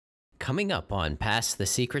coming up on Pass the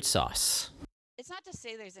Secret Sauce. It's not to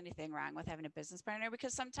say there's anything wrong with having a business partner,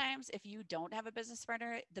 because sometimes if you don't have a business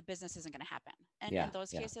partner, the business isn't going to happen. And in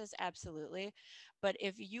those cases, absolutely. But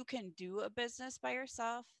if you can do a business by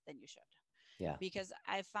yourself, then you should. Yeah. Because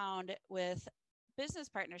I found with business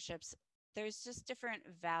partnerships, there's just different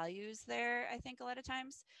values there, I think, a lot of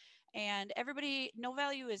times. And no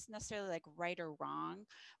value is necessarily like right or wrong.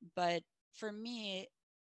 But for me,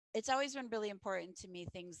 it's always been really important to me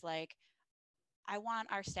things like, I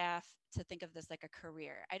want our staff to think of this like a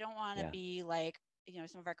career. I don't want to be like,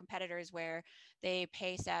 some of our competitors where they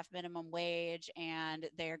pay staff minimum wage and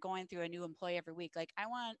they're going through a new employee every week. Like I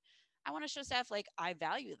want to show staff like I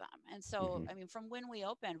value them. And so, I mean, from when we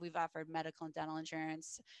opened, we've offered medical and dental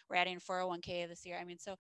insurance. We're adding 401k this year. I mean,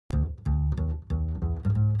 so.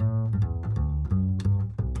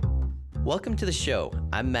 Welcome to the show.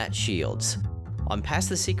 I'm Matt Shields. On Pass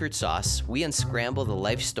the Secret Sauce, we unscramble the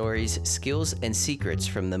life stories, skills, and secrets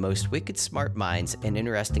from the most wicked smart minds and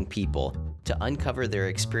interesting people to uncover their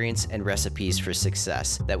experience and recipes for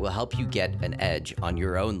success that will help you get an edge on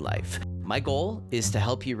your own life. My goal is to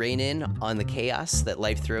help you rein in on the chaos that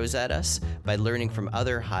life throws at us by learning from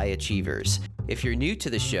other high achievers. If you're new to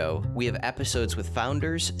the show, we have episodes with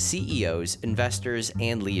founders, CEOs, investors,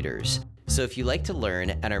 and leaders. So if you like to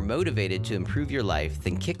learn and are motivated to improve your life,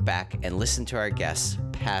 then kick back and listen to our guests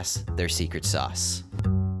pass their secret sauce.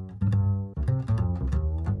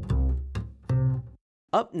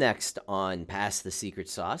 Up next on Pass the Secret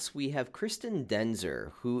Sauce, we have Kristen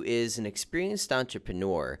Denzer, who is an experienced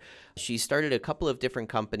entrepreneur. She started a couple of different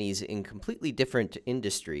companies in completely different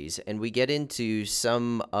industries, and we get into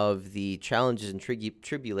some of the challenges and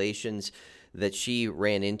tribulations that she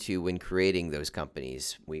ran into when creating those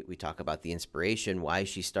companies. We talk about the inspiration, why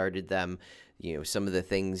she started them, some of the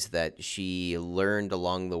things that she learned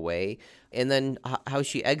along the way, and then how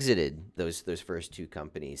she exited those first two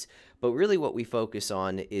companies. But really what we focus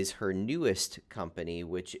on is her newest company,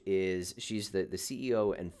 which is, she's the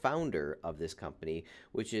CEO and founder of this company,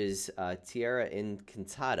 which is Tierra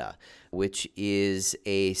Encantada, which is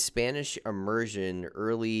a Spanish immersion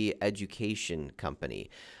early education company.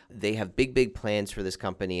 They have big plans for this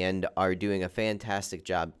company and are doing a fantastic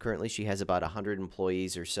job. Currently, she has about 100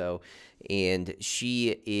 employees or so, and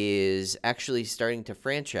she is actually starting to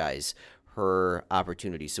franchise her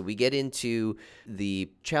opportunity. So we get into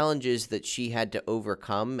the challenges that she had to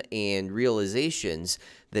overcome and realizations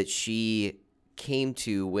that she came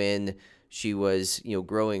to when she was,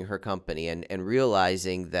 growing her company and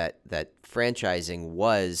realizing that franchising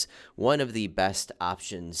was one of the best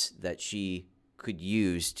options that she could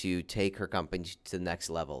use to take her company to the next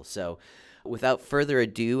level. So without further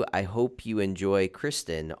ado, I hope you enjoy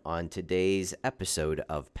Kristen on today's episode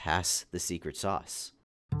of Pass the Secret Sauce.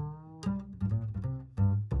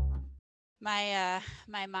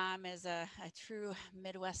 My mom is a true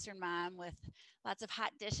Midwestern mom with lots of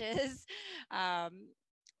hot dishes.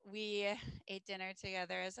 We ate dinner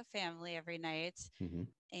together as a family every night,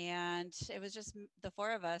 and it was just the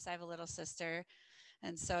four of us. I have a little sister.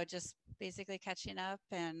 And so just basically catching up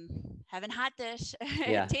and having hot dish,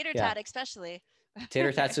 tater tot especially.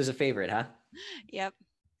 Tater tots was a favorite, huh? Yep.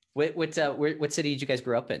 What city did you guys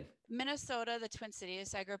grow up in? Minnesota, the Twin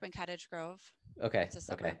Cities. I grew up in Cottage Grove. Okay.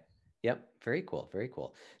 Okay. Yep. Very cool. Very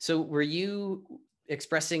cool. So were you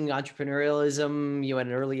expressing entrepreneurialism, at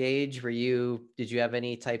an early age? Did you have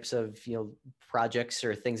any types of, projects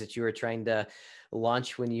or things that you were trying to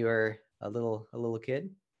launch when you were a little kid?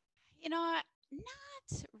 Not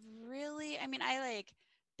really. I mean, I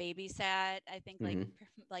babysat, I think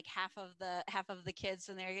like half of the kids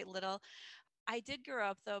when they're little. I did grow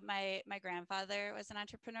up though. My grandfather was an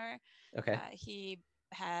entrepreneur. Okay. He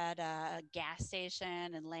had a gas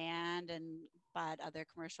station and land and bought other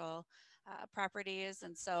commercial properties.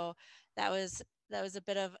 And so that was a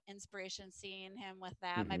bit of inspiration seeing him with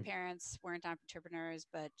that. My parents weren't entrepreneurs,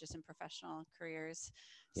 but just in professional careers.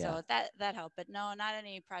 So that helped, but no, not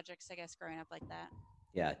any projects, I guess, growing up like that.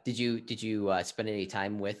 Yeah. Did you spend any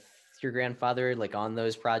time with your grandfather, like on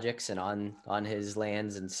those projects and on his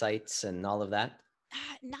lands and sites and all of that?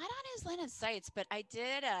 Not on his land and sites, but I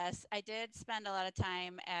did spend a lot of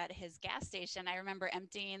time at his gas station. I remember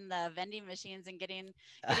emptying the vending machines and getting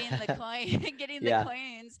the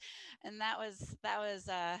coins, and that was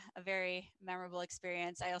a very memorable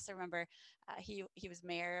experience. I also remember he was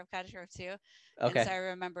mayor of Cottage Grove too, Okay. And so I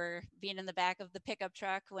remember being in the back of the pickup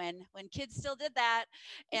truck when kids still did that,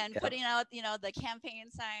 and putting out the campaign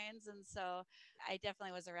signs, and so I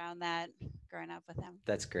definitely was around that growing up with him.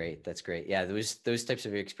 That's great. That's great. Yeah, those types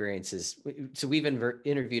of experiences. So we've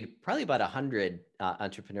interviewed probably about 100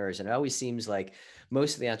 entrepreneurs, and it always seems like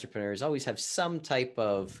most of the entrepreneurs always have some type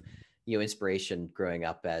of inspiration growing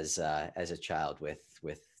up as a child with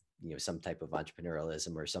some type of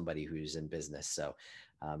entrepreneurialism or somebody who's in business. So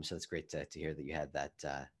it's great to hear that you had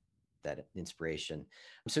that inspiration.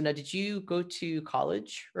 So now, did you go to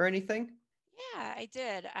college or anything? Yeah, I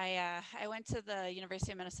did. I went to the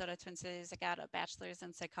University of Minnesota Twin Cities. I got a bachelor's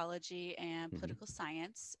in psychology and Hmm. political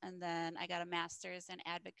science, and then I got a master's in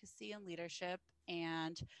advocacy and leadership,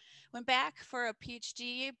 and went back for a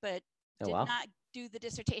PhD, but Oh did wow. not do the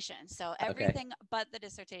dissertation. So Okay. everything but the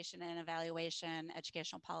dissertation and evaluation,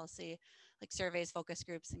 educational policy, like surveys, focus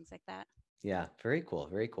groups, things like that. Yeah, very cool,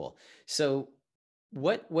 very cool. So,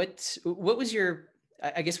 what was your?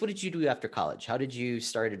 I guess what did you do after college? How did you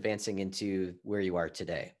start advancing into where you are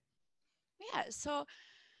today? Yeah. So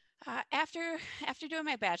after doing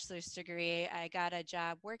my bachelor's degree, I got a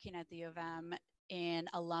job working at the U of M in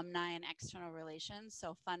alumni and external relations,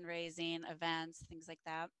 so fundraising, events, things like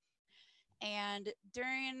that. And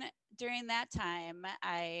during that time,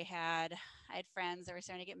 I had friends that were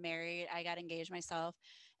starting to get married. I got engaged myself,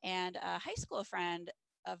 and a high school friend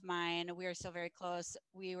of mine, we were still very close.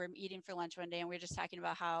 We were eating for lunch one day, and we were just talking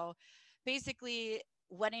about how basically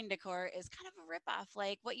wedding decor is kind of a ripoff.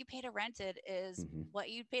 Like what you pay to rent it is Hmm.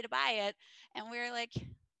 what you pay to buy it, and we were like,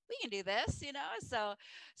 we can do this, you know. So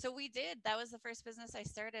we did. That was the first business I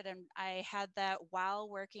started, and I had that while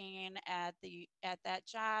working at that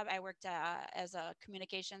job. I worked as a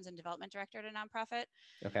communications and development director at a nonprofit,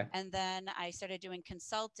 Okay. and then I started doing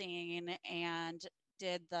consulting and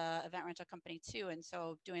did the event rental company too, and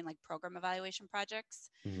so doing like program evaluation projects.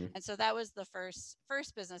 Hmm. And so that was the first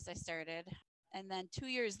business I started. And then 2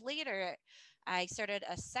 years later, I started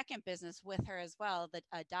a second business with her as well,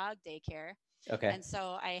 a dog daycare. Okay. And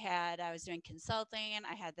so I was doing consulting,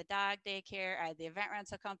 I had the dog daycare, I had the event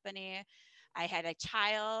rental company, I had a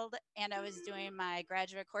child, and I was doing my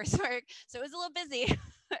graduate coursework. So it was a little busy.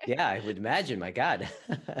 Yeah, I would imagine. My God.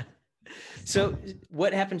 So,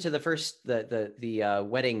 what happened to the first the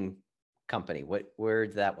wedding company? Where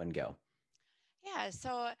did that one go? Yeah,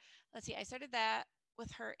 so let's see. I started that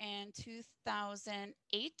with her in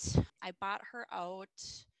 2008. I bought her out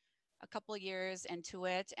a couple years into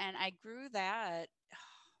it, and I grew that.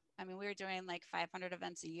 I mean, we were doing like 500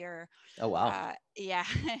 events a year. Oh wow. Yeah.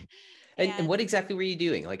 And And what exactly were you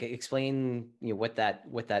doing? Like, explain what that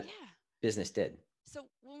yeah. business did. So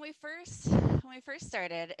when we first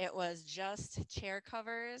started, it was just chair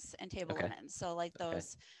covers and table Okay. linens. So like Okay.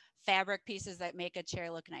 those fabric pieces that make a chair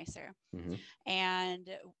look nicer. Hmm. And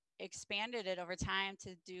expanded it over time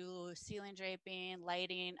to do ceiling draping,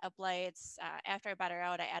 lighting, uplights. After I bought her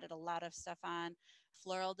out, I added a lot of stuff on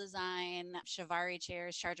floral design, Shivari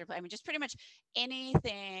chairs, charger. I mean, just pretty much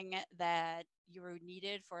anything that you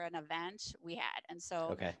needed for an event, we had. And so,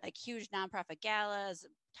 Okay. like huge nonprofit galas,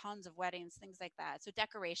 tons of weddings, things like that. So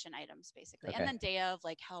decoration items basically, and Okay. then day of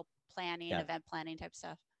like help planning, Yeah. event planning type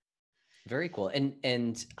stuff. Very cool.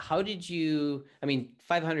 And how did you? I mean,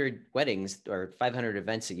 500 weddings or 500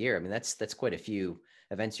 events a year. I mean, that's quite a few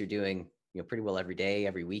events you're doing. Pretty well every day,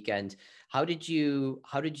 every weekend. How did you?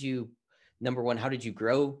 Number one, how did you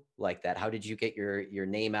grow like that? How did you get your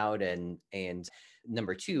name out? And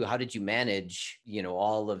number two, how did you manage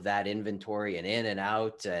all of that inventory and in and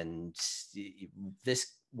out? And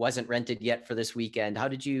this wasn't rented yet for this weekend. How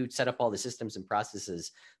did you set up all the systems and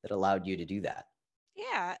processes that allowed you to do that?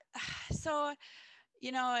 Yeah. So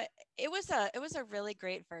it was a really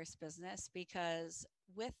great first business because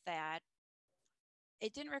with that,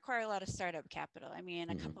 it didn't require a lot of startup capital. I mean,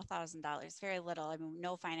 a Hmm. couple $1,000s, very little. I mean,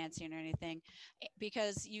 no financing or anything,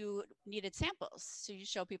 because you needed samples. So you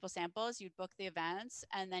show people samples, you'd book the events,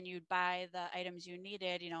 and then you'd buy the items you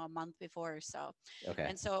needed, a month before or so. Okay.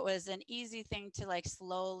 And so it was an easy thing to like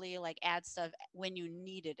slowly like add stuff when you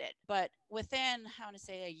needed it. But within, I want to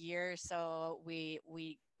say a year or so, I mean,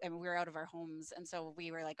 we were out of our homes. And so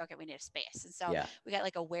we were like, okay, we need a space. And so Yeah. we got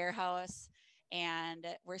like a warehouse, and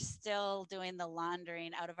we're still doing the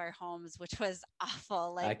laundering out of our homes, which was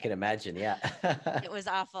awful. I Like can imagine. Yeah. it was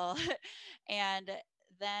awful. And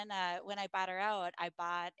then when I bought her out, I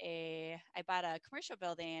bought a commercial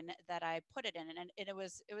building that I put it in, and it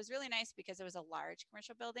was really nice because it was a large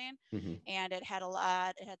commercial building, Hmm. and it had a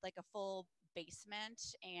lot. It had like a full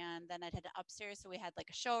basement, and then it had an upstairs, so we had like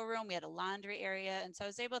a showroom, we had a laundry area, and so I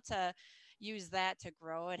was able to use that to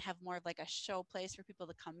grow and have more of like a show place for people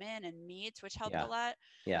to come in and meet, which helped a Yeah. lot.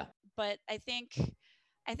 Yeah. But I think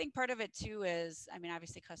part of it too is, I mean,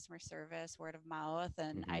 obviously customer service, word of mouth,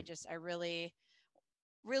 and Hmm. I really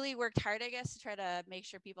really worked hard, I guess, to try to make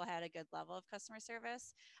sure people had a good level of customer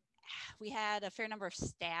service. We had a fair number of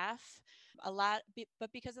staff, a lot,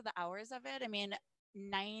 but because of the hours of it, I mean,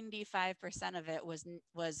 95% of it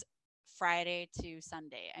was Friday to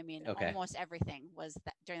Sunday. I mean, Okay. almost everything was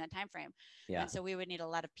during that time frame. Yeah. And so we would need a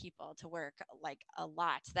lot of people to work like a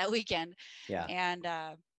lot that weekend. Yeah.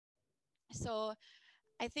 And so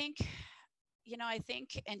I think, I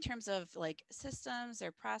think in terms of like systems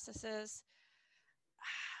or processes,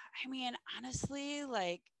 I mean, honestly,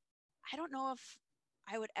 like, I don't know if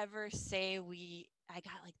I would ever say I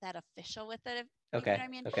got like that official with it. If you know Okay. what I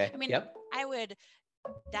mean? Okay. I mean, Yep. I would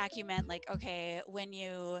document like, okay, when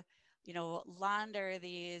launder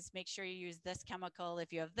these, make sure you use this chemical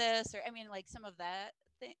if you have this, or I mean, like some of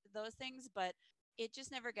those things, but it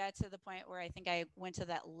just never got to the point where I think I went to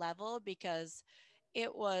that level because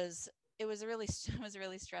it was it was a really it was a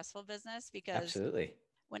really stressful business because Absolutely.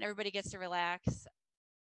 when everybody gets to relax,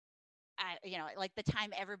 like the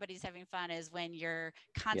time everybody's having fun is when you're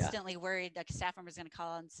Yeah. constantly worried that staff member is going to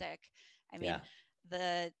call in sick. I mean, Yeah.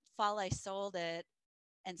 the fall I sold it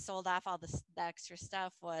and sold off all the extra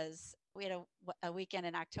stuff was we had a weekend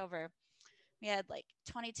in October. We had like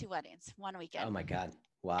 22 weddings one Oh weekend, my God.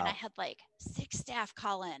 and I Wow. had like 6 staff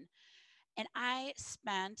call in, and I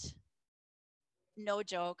spent, no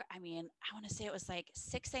joke, I mean, I want to say it was like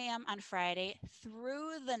 6 a.m. on Friday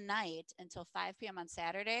through the night until 5 p.m. on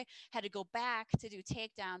Saturday. Had to go back to do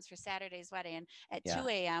takedowns for Saturday's wedding at Yeah. 2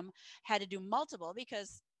 a.m. Had to do multiple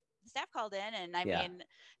because the staff called in, and I Yeah. mean,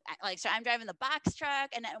 so I'm driving the box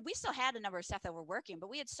truck, and we still had a number of staff that were working, but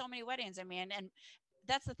we had so many weddings. I mean, and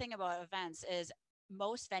that's the thing about events is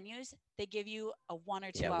most venues, they give you a 1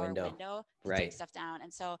 or 2 hour Window. window to take Right. stuff down.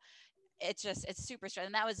 And so it's super stressful.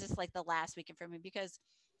 And that was just like the last weekend for me because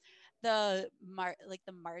the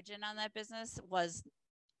margin on that business was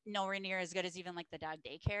nowhere near as good as even like the dog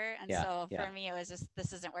daycare. And Yeah. so Yeah. for me, it was just,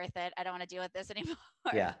 this isn't worth it. I don't want to deal with this anymore.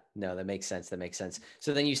 Yeah. No, that makes sense. That makes sense.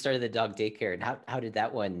 So then you started the dog daycare, and how did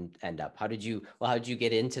that one end up? How did you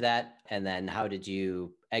get into that, and then how did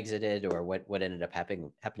you exit it, or what ended up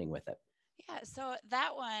happening with it? Yeah. So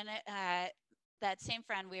that one, that same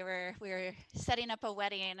friend, we were setting up a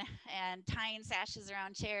wedding and tying sashes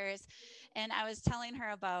around chairs, and I was telling her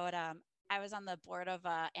about I was on the board of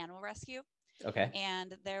animal rescue. Okay.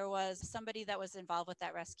 And there was somebody that was involved with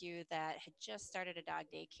that rescue that had just started a dog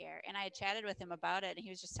daycare. And I had chatted with him about it. And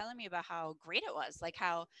he was just telling me about how great it was, like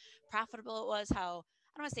how profitable it was, how,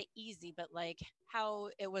 I don't want to say easy, but like how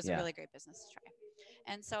it was a Yeah. really great business to try.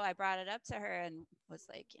 And so I brought it up to her and was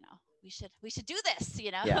like, we should do this,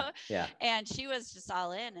 Yeah. Yeah. and she was just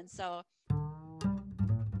all in. And so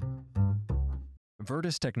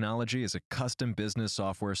Vertus Technology is a custom business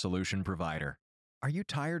software solution provider. Are you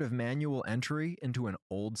tired of manual entry into an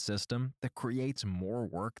old system that creates more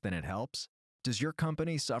work than it helps? Does your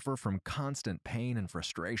company suffer from constant pain and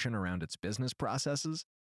frustration around its business processes?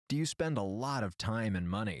 Do you spend a lot of time and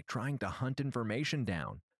money trying to hunt information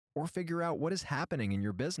down or figure out what is happening in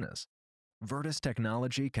your business? Vertus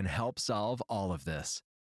Technology can help solve all of this.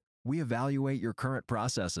 We evaluate your current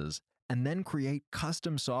processes and then create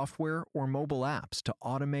custom software or mobile apps to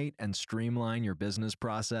automate and streamline your business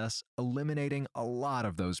process, eliminating a lot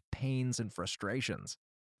of those pains and frustrations.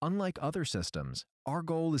 Unlike other systems, our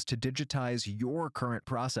goal is to digitize your current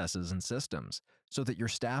processes and systems so that your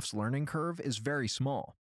staff's learning curve is very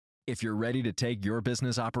small. If you're ready to take your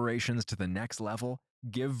business operations to the next level,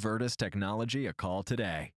 give Vertus Technology a call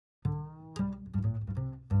today.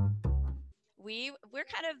 we're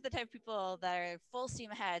kind of the type of people that are full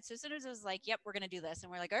steam ahead. So as soon as it was like, yep, we're going to do this.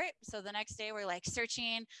 And we're like, all right. So the next day we're like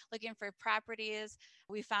searching, looking for properties.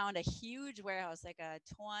 We found a huge warehouse, like a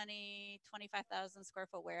 25,000 square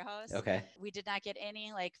foot warehouse. Okay. We did not get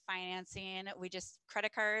any like financing. We just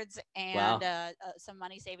credit cards and Wow. some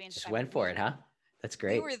money savings. Just I mean, went for it, huh? That's we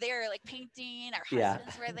great. were there like painting, our Yeah.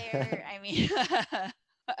 husbands were there. I mean,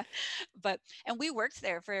 and we worked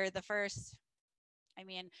there for the first, I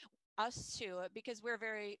mean, us too, because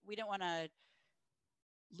we don't want to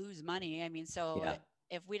lose money. I mean, so Yeah.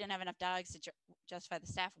 if we didn't have enough dogs to justify the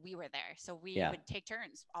staff, we were there. So we Yeah. would take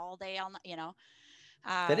turns all day, all night.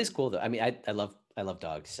 That is cool though. I mean, I love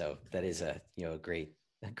dogs, so that is a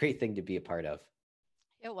great thing to be a part of.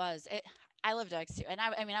 It was. I love dogs too. And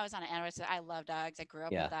I mean, I was on an animal, so I love dogs. I grew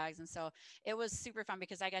up with Yeah. dogs. And so it was super fun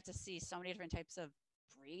because I got to see so many different types of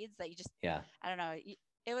breeds that you just, Yeah. I don't know.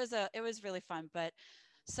 It was really fun. But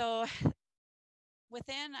so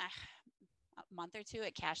within a month or two,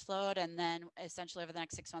 it cash flowed. And then essentially over the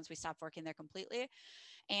next 6 months, we stopped working there completely.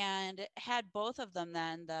 and had both of them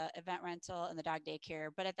then, the event rental and the dog daycare.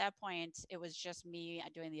 But at that point, it was just me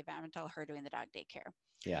doing the event rental, her doing the dog daycare.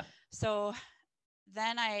 Yeah. So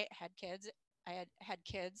then I had kids. I had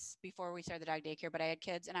kids before we started the dog daycare, but I had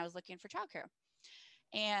kids and I was looking for childcare.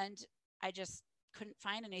 And I just couldn't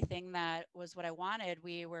find anything that was what I wanted.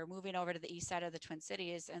 We were moving over to the east side of the Twin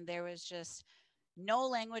Cities, and there was just no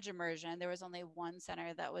language immersion. There was only one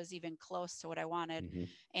center that was even close to what I wanted, Mm-hmm.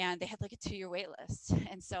 and they had like a 2-year wait list.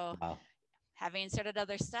 And so, Wow. having started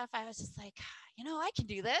other stuff, I was just like, I can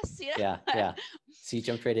do this. Yeah. Yeah. So you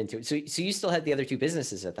jumped right into it. So you still had the other two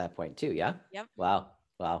businesses at that point too, yeah? Yep. Wow.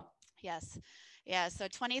 Wow. Yes. Yeah. So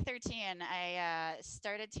 2013, I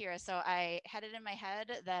started Tira. So I had it in my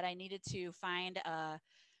head that I needed to find a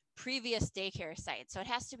previous daycare site. So it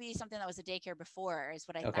has to be something that was a daycare before, is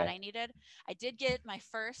what I thought Okay. I needed. I did get my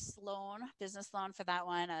first loan, business loan for that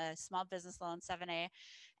one, a small business loan, 7A,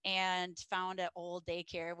 and found an old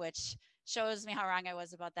daycare, which shows me how wrong I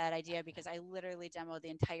was about that idea, because I literally demoed the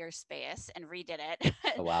entire space and redid it.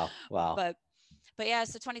 Oh, wow. Wow. but but yeah,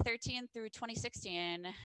 so 2013 through 2016,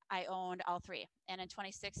 I owned all three. And in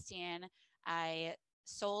 2016, I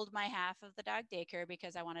sold my half of the dog daycare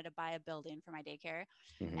because I wanted to buy a building for my daycare.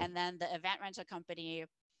 Mm-hmm. And then the event rental company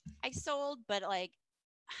I sold, but like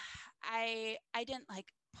I didn't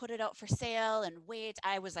like put it out for sale and wait.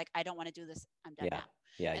 I was like, I don't want to do this. I'm done Yeah. now.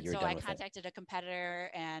 Yeah. And You were so done I with it. contacted a competitor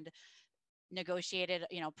and negotiated,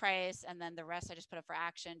 price, and then the rest I just put up for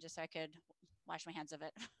auction just so I could wash my hands of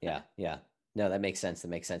it. Yeah. Yeah. No, that makes sense. That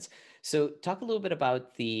makes sense. So talk a little bit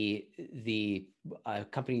about the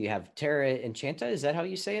company you have, Terra Enchanta. Is that how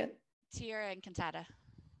you say it? Tierra and Cantata.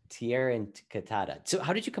 Tierra and Catata. So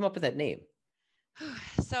how did you come up with that name?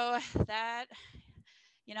 So that,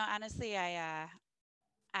 honestly,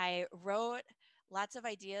 I wrote lots of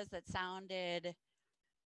ideas that sounded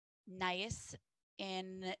nice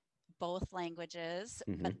in both languages,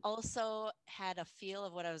 Mm-hmm. but also had a feel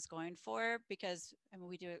of what I was going for, because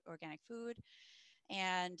we do organic food,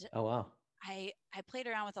 and Oh, wow. I played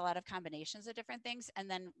around with a lot of combinations of different things, and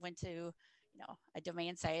then went to a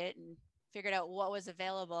domain site and figured out what was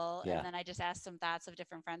available, and Yeah. then I just asked some thoughts of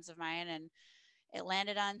different friends of mine, and it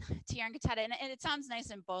landed on Tierra and Cantata, and it sounds nice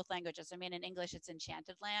in both languages. I mean, in English, it's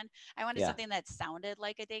Enchanted Land. I wanted Yeah. something that sounded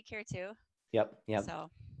like a daycare too. Yep. Yep. So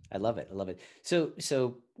I love it. I love it. So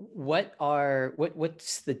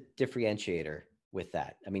what's the differentiator with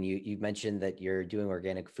that? I mean, you mentioned that you're doing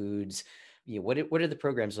organic foods. What do the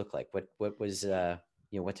programs look like? What was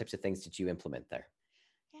what types of things did you implement there?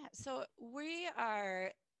 yeah, so we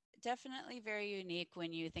are definitely very unique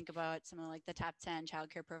when you think about some of like the top 10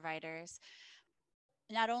 childcare providers.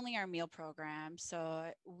 Not only our meal program, so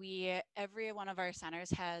every one of our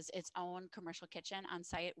centers has its own commercial kitchen on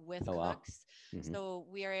site with Oh, wow. cooks. Mm-hmm. So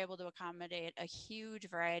we are able to accommodate a huge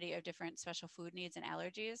variety of different special food needs and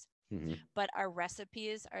allergies. Mm-hmm. But our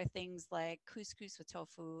recipes are things like couscous with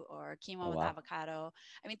tofu or quinoa Oh, with wow. avocado.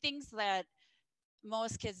 I mean, things that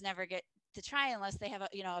most kids never get to try unless they have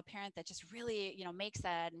a parent that just really makes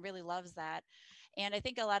that and really loves that. And I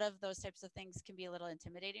think a lot of those types of things can be a little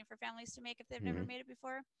intimidating for families to make if they've never Mm-hmm. made it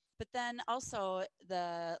before. But then also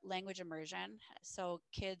the language immersion, so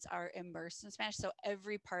kids are immersed in Spanish, so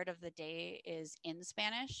every part of the day is in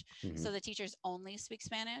Spanish, Mm-hmm. so the teachers only speak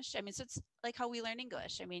Spanish. I mean, so it's like how we learn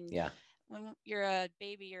English. I mean, Yeah. when you're a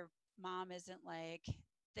baby, your mom isn't like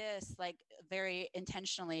this, like very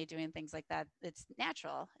intentionally doing things like that. It's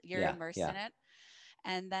natural. You're Yeah. immersed Yeah. in it.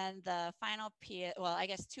 And then the final piece, well, I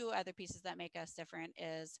guess two other pieces that make us different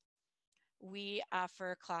is we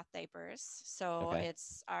offer cloth diapers. So Okay.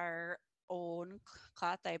 it's our own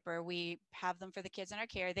cloth diaper. We have them for the kids in our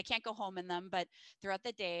care. They can't go home in them, but throughout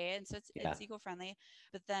the day. And so Yeah. it's eco-friendly.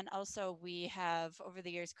 But then also we have over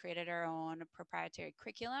the years created our own proprietary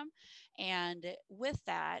curriculum. And with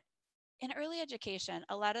that, in early education,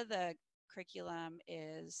 a lot of the curriculum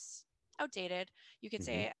is outdated. You could Mm-hmm.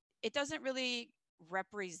 say it doesn't really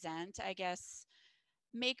represent, I guess,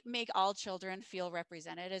 make all children feel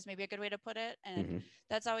represented is maybe a good way to put it. And Mm-hmm.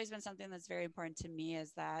 that's always been something that's very important to me,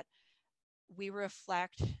 is that we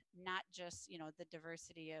reflect not just the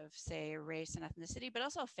diversity of, say, race and ethnicity, but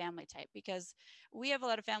also family type, because we have a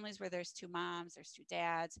lot of families where there's two moms, there's two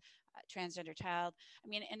dads, transgender child. I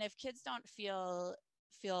mean, and if kids don't feel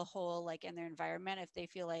whole, like in their environment, if they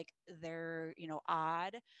feel like they're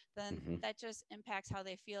odd, then Mm-hmm. that just impacts how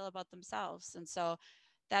they feel about themselves. And so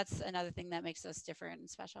that's another thing that makes us different and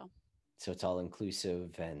special. So it's all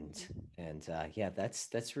inclusive Mhm. and yeah,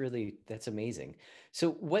 that's amazing.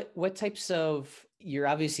 So what types of, you're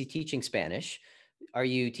obviously teaching Spanish. Are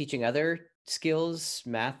you teaching other skills,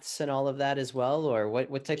 maths and all of that as well? Or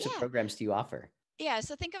what types of Yeah. programs do you offer? Yeah,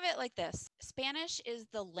 so think of it like this. Spanish is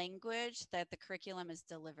the language that the curriculum is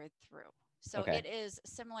delivered through. So Okay. it is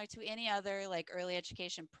similar to any other like early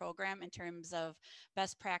education program in terms of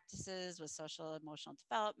best practices with social emotional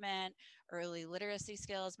development, early literacy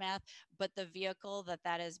skills, math, but the vehicle that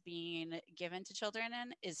that is being given to children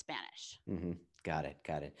in is Spanish. Hmm. Got it.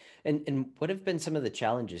 Got it. And what have been some of the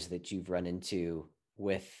challenges that you've run into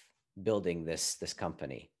with building this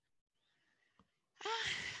company?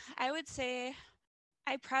 I would say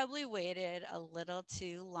I probably waited a little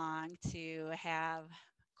too long to have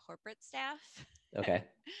corporate staff. Okay.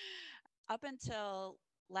 Up until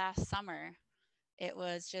last summer, it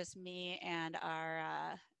was just me and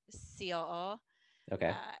our COO.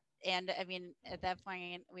 Okay. And I mean, at that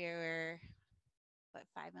point, we were what,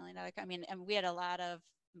 $5 million. I mean, and we had a lot of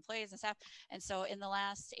employees and staff. And so in the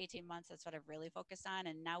last 18 months, that's what I've really focused on.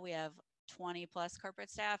 And now we have 20 plus corporate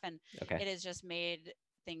staff, and Okay. it has just made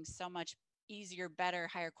things so much easier, better,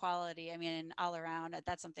 higher quality. I mean, all around.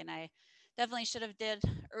 That's something I definitely should have did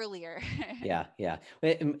earlier. Yeah, yeah.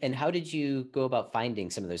 And how did you go about finding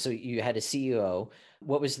some of those? So you had a CEO.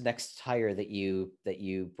 What was the next hire that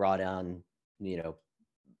you brought on, you know,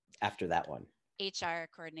 after that one? HR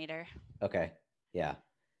coordinator. Okay. Yeah.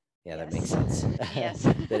 Yeah, that makes Yes. sense. Yes.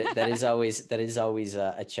 That is always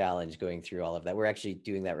a challenge going through all of that. We're actually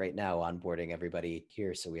doing that right now, onboarding everybody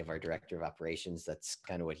here. So we have our director of operations. That's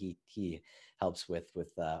kind of what he helps with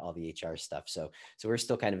all the HR stuff. So we're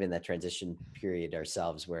still kind of in that transition period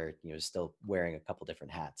ourselves, where still wearing a couple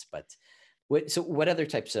different hats. But what other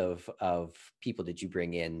types of people did you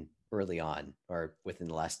bring in early on, or within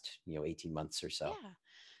the last 18 months or so? Yeah.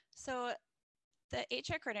 So the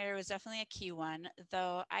HR coordinator was definitely a key one,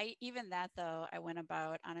 though I went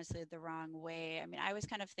about honestly the wrong way. I mean, I was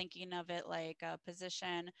kind of thinking of it like a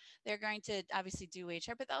position. They're going to obviously do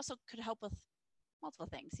HR, but they also could help with multiple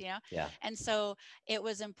things. Yeah. And so it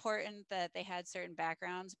was important that they had certain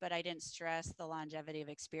backgrounds, but I didn't stress the longevity of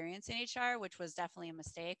experience in HR, which was definitely a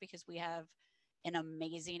mistake because we have an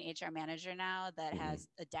amazing HR manager now that Hmm. has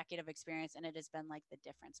a decade of experience, and it has been like the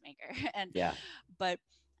difference maker. And Yeah. but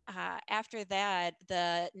after that,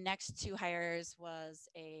 the next two hires was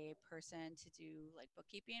a person to do like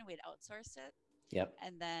bookkeeping. We'd outsourced it, Yep.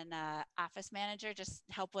 and then office manager just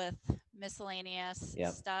help with miscellaneous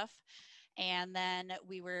Yep. stuff. And then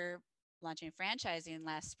we were launching franchising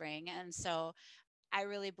last spring, and so I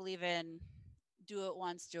really believe in do it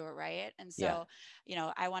once, do it right. And Yeah.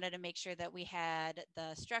 so, I wanted to make sure that we had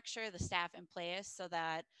the structure, the staff in place so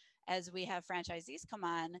that as we have franchisees come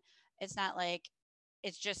on, it's not like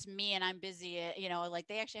it's just me and I'm busy, like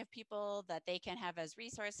they actually have people that they can have as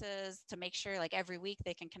resources to make sure like every week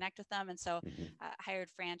they can connect with them. And so Hmm. hired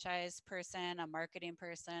franchise person, a marketing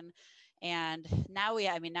person. And now we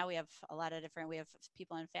have a lot of different, we have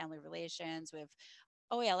people in family relations. We have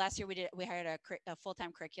Oh yeah, last year we hired a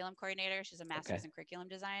full-time curriculum coordinator. She's a Okay. master's in curriculum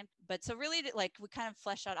design. But so really like we kind of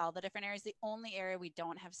fleshed out all the different areas. The only area we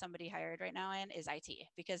don't have somebody hired right now in is IT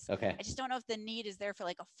because Okay. I just don't know if the need is there for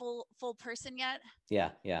like a full person yet.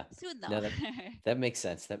 Yeah, yeah. Soon though. No, that makes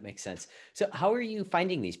sense. That makes sense. So how are you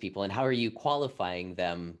finding these people, and how are you qualifying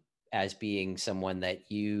them as being someone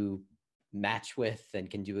that you match with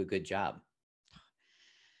and can do a good job?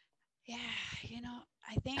 Yeah,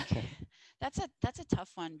 I think that's a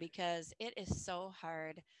tough one because it is so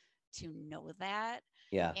hard to know that.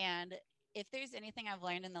 Yeah. And if there's anything I've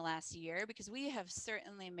learned in the last year, because we have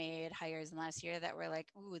certainly made hires in the last year that were like,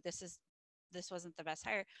 ooh, this wasn't the best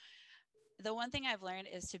hire. The one thing I've learned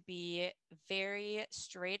is to be very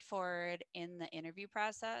straightforward in the interview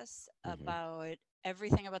process Hmm. about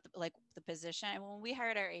everything about the position. And when we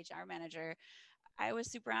hired our HR manager, I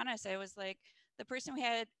was super honest. I was like, the person we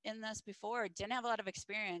had in this before didn't have a lot of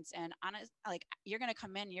experience, and honest, like you're going to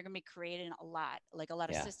come in, you're going to be creating a lot, like a lot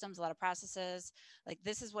of Yeah. systems, a lot of processes. Like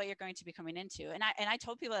this is what you're going to be coming into, and I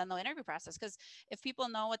told people that in the interview process because if people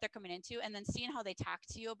know what they're coming into, and then seeing how they talk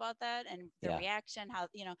to you about that and their Yeah. reaction, how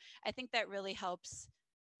I think that really helps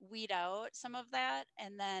weed out some of that,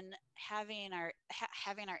 and then having our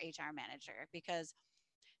HR manager because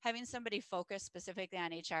having somebody focus specifically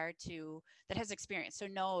on HR to that has experience, so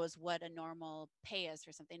knows what a normal pay is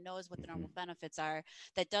for something, knows what the Hmm. normal benefits are,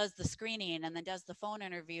 that does the screening and then does the phone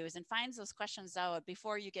interviews and finds those questions out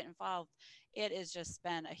before you get involved. It has just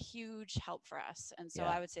been a huge help for us. And so Yeah.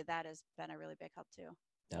 I would say that has been a really big help too.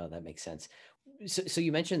 No, that makes sense. So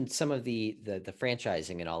you mentioned some of the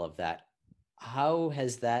franchising and all of that. How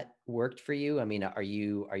has that worked for you? I mean, are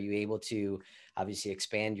you able to obviously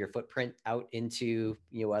expand your footprint out into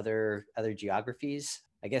other geographies?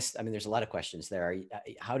 I guess, I mean, there's a lot of questions there.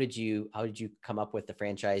 How did you come up with the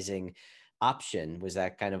franchising? option? Was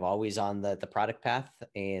that kind of always on the product path?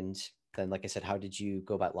 And then, like I said, how did you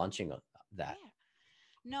go about launching that? Yeah.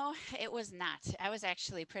 No, it was not. I was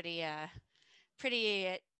actually pretty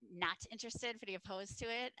not interested, pretty opposed to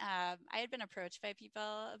it. I had been approached by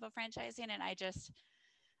people about franchising, and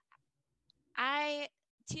I,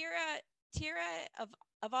 Tira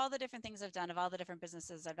of all the different things I've done, of all the different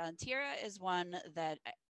businesses I've done, Tira is one that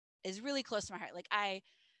is really close to my heart. Like I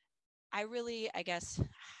really, I guess,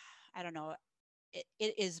 I don't know.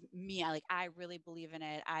 It is me. I really believe in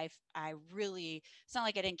it. I really, it's not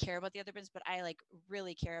like I didn't care about the other business, but I like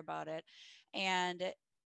really care about it. And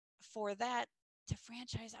for that to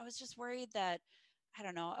franchise, I was just worried that, I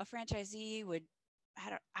don't know, a franchisee would, I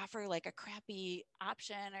don't offer like a crappy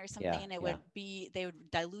option or Yeah, something. It yeah, would be, they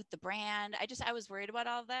would dilute the brand. I was worried about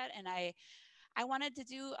all of that. And I wanted to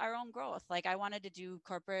do our own growth. Like I wanted to do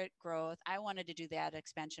corporate growth. I wanted to do that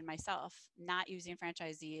expansion myself, not using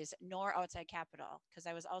franchisees nor outside capital, because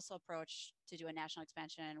I was also approached to do a national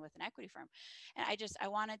expansion with an equity firm. And I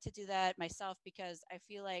wanted to do that myself because I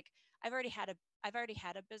feel like I've already had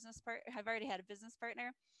a business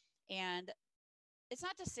partner. And it's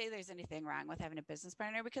not to say there's anything wrong with having a business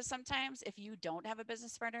partner, because sometimes if you don't have a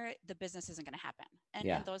business partner, the business isn't going to happen. And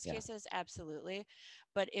yeah, in those yeah, cases, absolutely.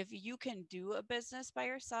 But if you can do a business by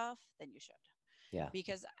yourself, then you should. yeah,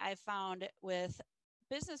 Because I found with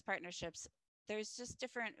business partnerships, there's just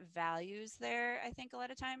different values there, I think, a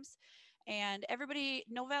lot of times. And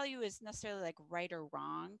no value is necessarily like right or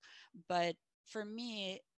wrong. But for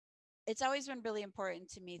me, it's always been really important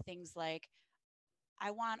to me things like, I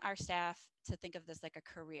want our staff to think of this like a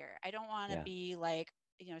career. I don't want to yeah. be like,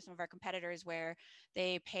 some of our competitors where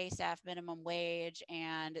they pay staff minimum wage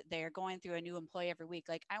and they're going through a new employee every week.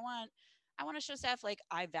 Like I want to show staff like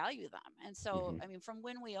I value them. And so, Hmm. I mean, from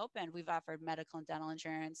when we opened, we've offered medical and dental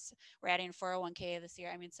insurance. We're adding 401k this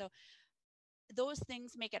year. I mean, so those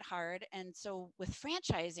things make it hard. And so with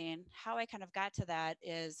franchising, how I kind of got to that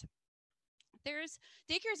is there's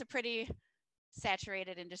daycare is a pretty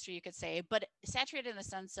saturated industry, you could say, but saturated in the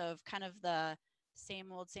sense of kind of the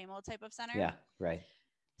same old type of center. Yeah, right.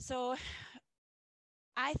 So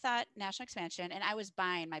I thought national expansion, and I was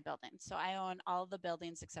buying my building. So I own all the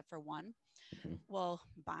buildings except for one. Hmm. Well,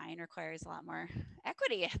 buying requires a lot more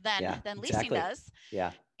equity Yeah, than leasing exactly. does.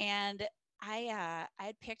 Yeah. And I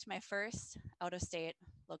had picked my first out of state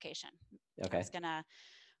location. I Okay. was gonna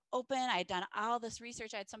open. I had done all this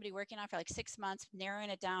research. I had somebody working on for like 6 months, narrowing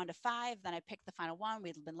it down to 5. Then I picked the final one.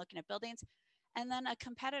 We'd been looking at buildings. And then a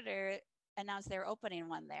competitor announced they were opening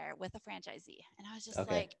one there with a franchisee. And I was just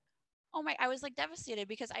Okay. like, oh my, I was like devastated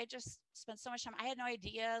because I just spent so much time. I had no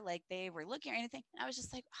idea like they were looking or anything. And I was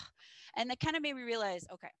just like, oh. And it kind of made me realize,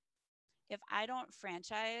 okay, if I don't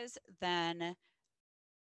franchise, then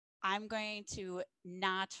I'm going to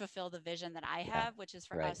not fulfill the vision that I Yeah. have, which is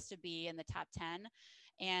for Right. us to be in the top 10.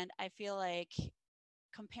 And I feel like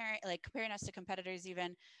comparing us to competitors,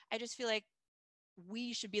 even, I just feel like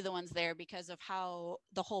we should be the ones there because of how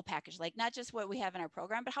the whole package, like not just what we have in our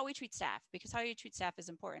program, but how we treat staff, because how you treat staff is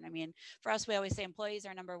important. I mean, for us, we always say employees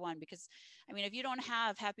are number one, because I mean, if you don't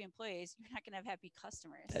have happy employees, you're not going to have happy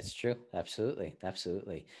customers. That's true. Absolutely.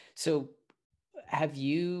 Absolutely. So, how did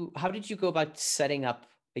you go about setting up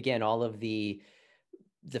again all of the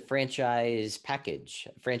franchisee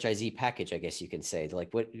package, I guess you can say?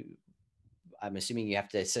 Like, what, I'm assuming you have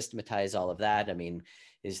to systematize all of that. I mean,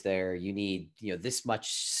 is there, you need, this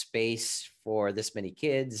much space for this many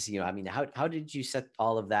kids? I mean, how did you set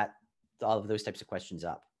all of those types of questions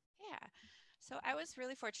up? Yeah. So I was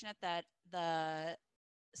really fortunate that the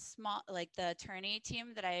attorney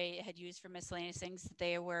team that I had used for miscellaneous things,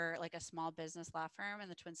 they were like a small business law firm in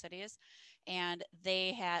the Twin Cities. And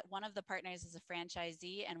they had, one of the partners is a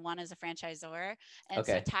franchisee and one is a franchisor. And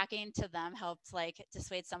so Okay. talking to them helped like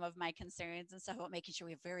dissuade some of my concerns and stuff about making sure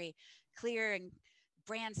we have very clear and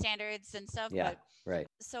brand standards and stuff. Yeah. But Right.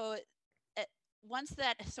 so it, once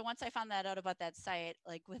I found that out about that site,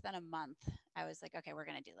 like within a month, I was like, okay, we're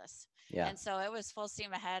gonna do this. Yeah. And so it was full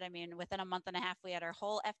steam ahead. I mean, within a month and a half, we had our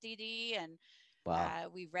whole FDD, and Wow.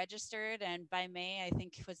 we registered. And by May, I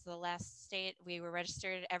think was the last state, we were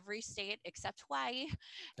registered every state except Hawaii.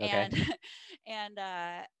 Okay. And and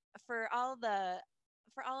for all the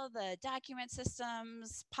for all of the document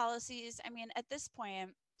systems, policies, I mean, at this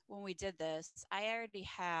point when we did this, I already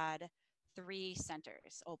had 3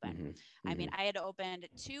 centers open. Hmm. I mean, Hmm. I had opened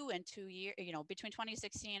 2 in 2 years, between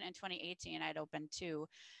 2016 and 2018, I'd opened 2.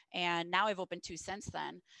 And now I've opened 2 since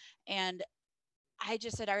then. And I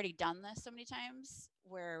just had already done this so many times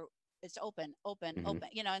where it's open, Mm-hmm. open,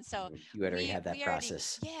 and so You already had that we already,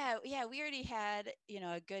 process. yeah, we already had,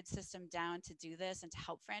 a good system down to do this and to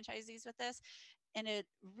help franchisees with this. And it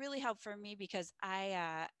really helped for me because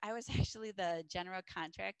I was actually the general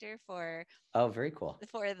contractor for Oh, very cool.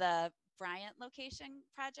 the Bryant location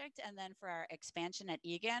project, and then for our expansion at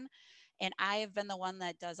Egan. And I have been the one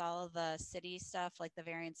that does all of the city stuff, like the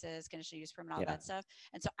variances, conditional use permit, all that stuff.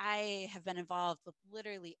 And so I have been involved with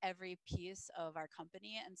literally every piece of our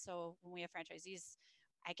company. And so when we have franchisees,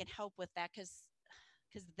 I can help with that because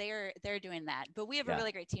they're doing that. But we have a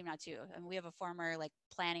really great team now too, and we have a former like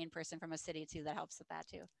planning person from a city too that helps with that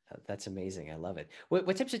too. That's amazing. I love it.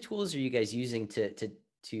 What types of tools are you guys using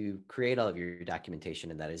to create all of your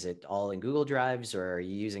documentation? And that, is it all in Google Drives, or are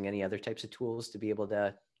you using any other types of tools to be able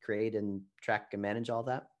to create and track and manage all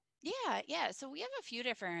that? Yeah. So we have a few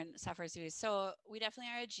different software suites. So we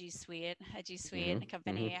definitely are a G Suite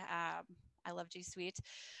company. I love G Suite,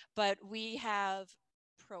 but we have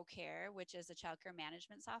ProCare, which is a childcare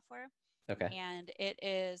management software. Okay. And it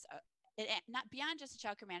is not beyond just a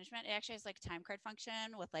childcare management. It actually has like a time card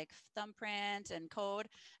function with like thumbprint and code.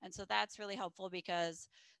 And so that's really helpful because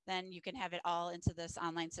then you can have it all into this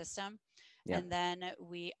online system. Yeah. And then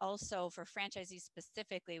we also, for franchisees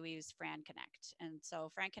specifically, we use Fran Connect. And so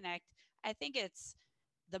Fran Connect, I think it's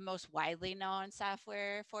the most widely known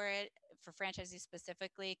software for it, for franchisees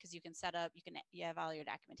specifically, because you can set up, you have all your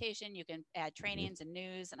documentation, you can add trainings and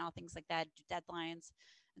news and all things like that, deadlines.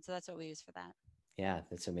 And so that's what we use for that. Yeah,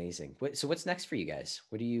 that's amazing. So what's next for you guys?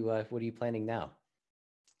 What are you planning now?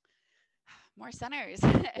 More centers.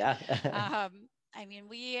 Yeah. I mean,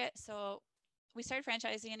 we started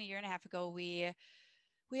franchising a year and a half ago. We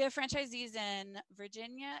have franchisees in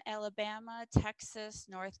Virginia, Alabama, Texas,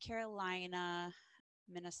 North Carolina,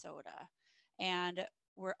 Minnesota, and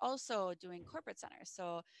we're also doing corporate centers.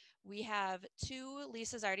 So we have 2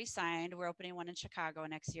 leases already signed. We're opening one in Chicago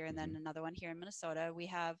next year and then another one here in Minnesota. We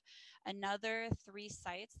have another 3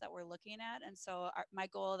 sites that we're looking at. And so my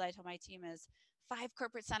goal that I told my team is 5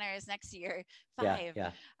 corporate centers next year. 5.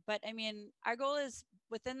 Yeah. But I mean, our goal is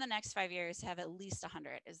within the next 5 years to have at least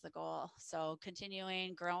 100 is the goal. So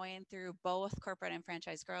continuing growing through both corporate and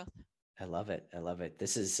franchise growth. I love it. I love it.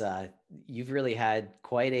 This is, you've really had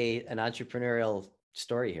quite an entrepreneurial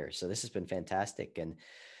story here. So this has been fantastic. And,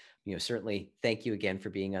 certainly thank you again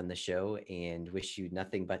for being on the show, and wish you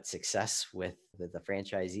nothing but success with the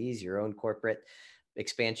franchisees, your own corporate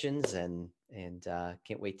expansions, and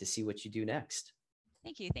can't wait to see what you do next.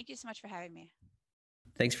 Thank you. Thank you so much for having me.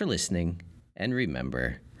 Thanks for listening. And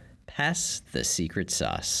remember, pass the secret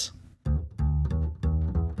sauce.